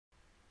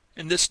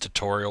In this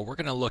tutorial, we're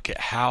going to look at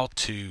how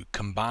to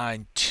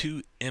combine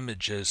two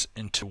images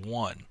into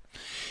one.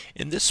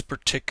 In this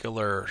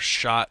particular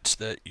shots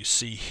that you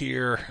see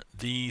here,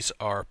 these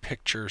are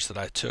pictures that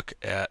I took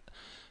at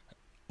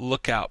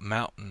Lookout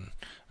Mountain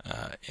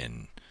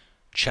in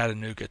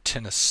Chattanooga,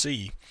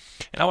 Tennessee,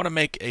 and I want to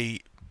make a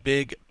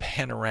big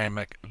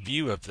panoramic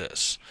view of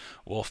this.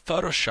 Well,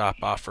 Photoshop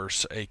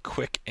offers a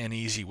quick and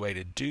easy way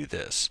to do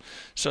this.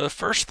 So the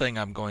first thing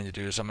I'm going to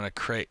do is I'm going to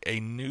create a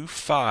new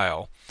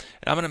file,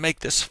 and I'm going to make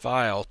this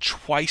file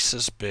twice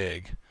as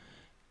big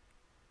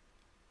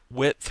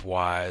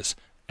width-wise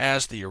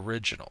as the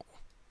original.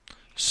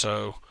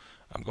 So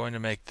I'm going to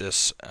make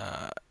this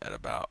at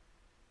about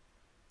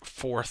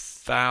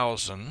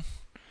 4,000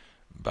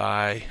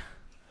 by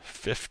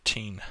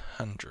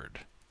 1,500.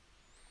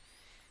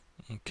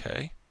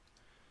 Okay.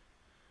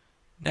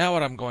 Now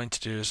what I'm going to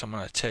do is I'm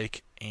going to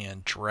take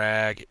and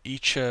drag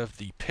each of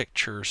the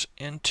pictures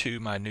into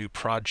my new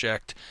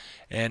project,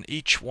 and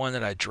each one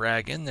that I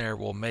drag in there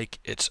will make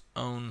its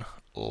own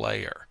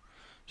layer.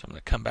 So I'm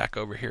going to come back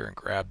over here and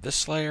grab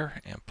this layer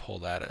and pull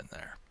that in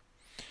there.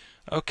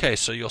 Okay,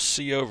 so you'll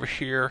see over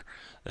here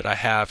that I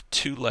have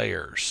two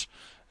layers.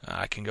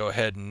 I can go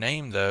ahead and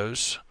name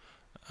those.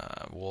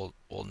 We'll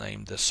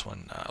name this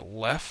one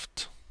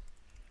left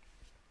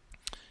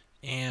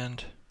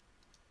and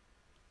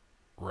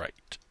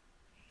right.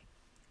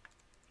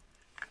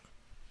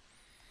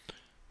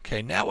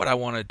 Okay, now what I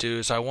want to do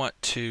is I want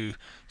to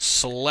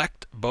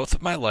select both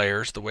of my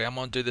layers. The way I'm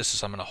going to do this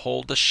is I'm going to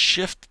hold the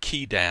Shift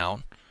key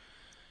down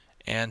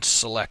and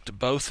select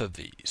both of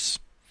these.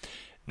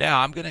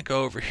 Now I'm going to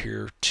go over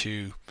here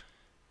to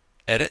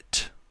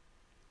Edit,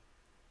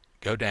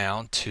 go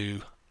down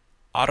to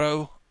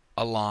Auto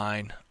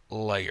Align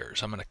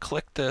Layers. I'm going to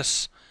click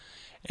this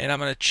and I'm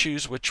going to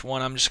choose which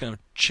one. I'm just going to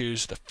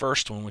choose the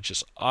first one, which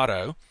is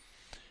Auto,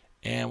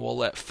 and we'll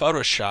let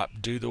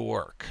Photoshop do the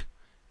work.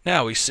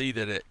 Now we see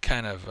that it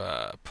kind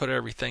of put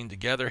everything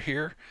together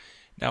here.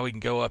 Now we can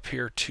go up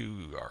here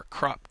to our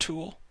crop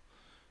tool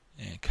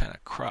and kind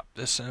of crop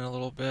this in a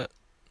little bit.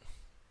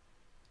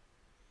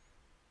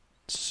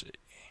 Let's see.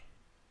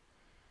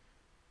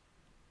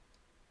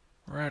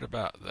 Right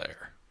about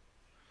there.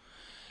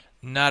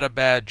 Not a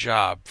bad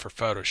job for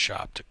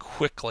Photoshop to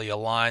quickly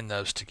align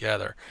those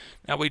together.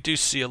 Now we do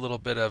see a little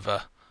bit of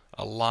a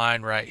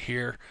line right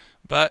here,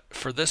 but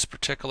for this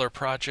particular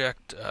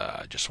project,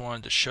 I just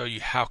wanted to show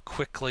you how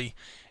quickly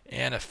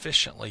and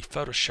efficiently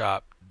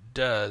Photoshop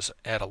does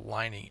at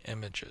aligning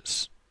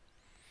images.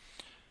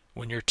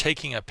 When you're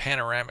taking a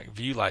panoramic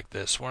view like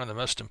this, one of the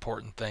most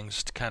important things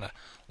is to kind of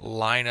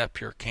line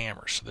up your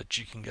camera so that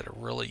you can get a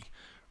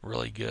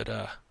really good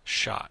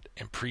shot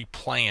and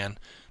pre-plan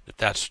that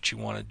that's what you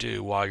want to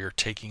do while you're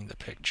taking the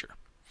picture.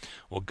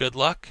 Well, good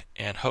luck,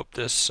 and hope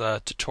this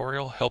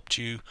tutorial helped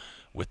you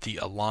with the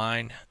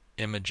align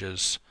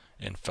images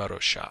in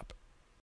Photoshop.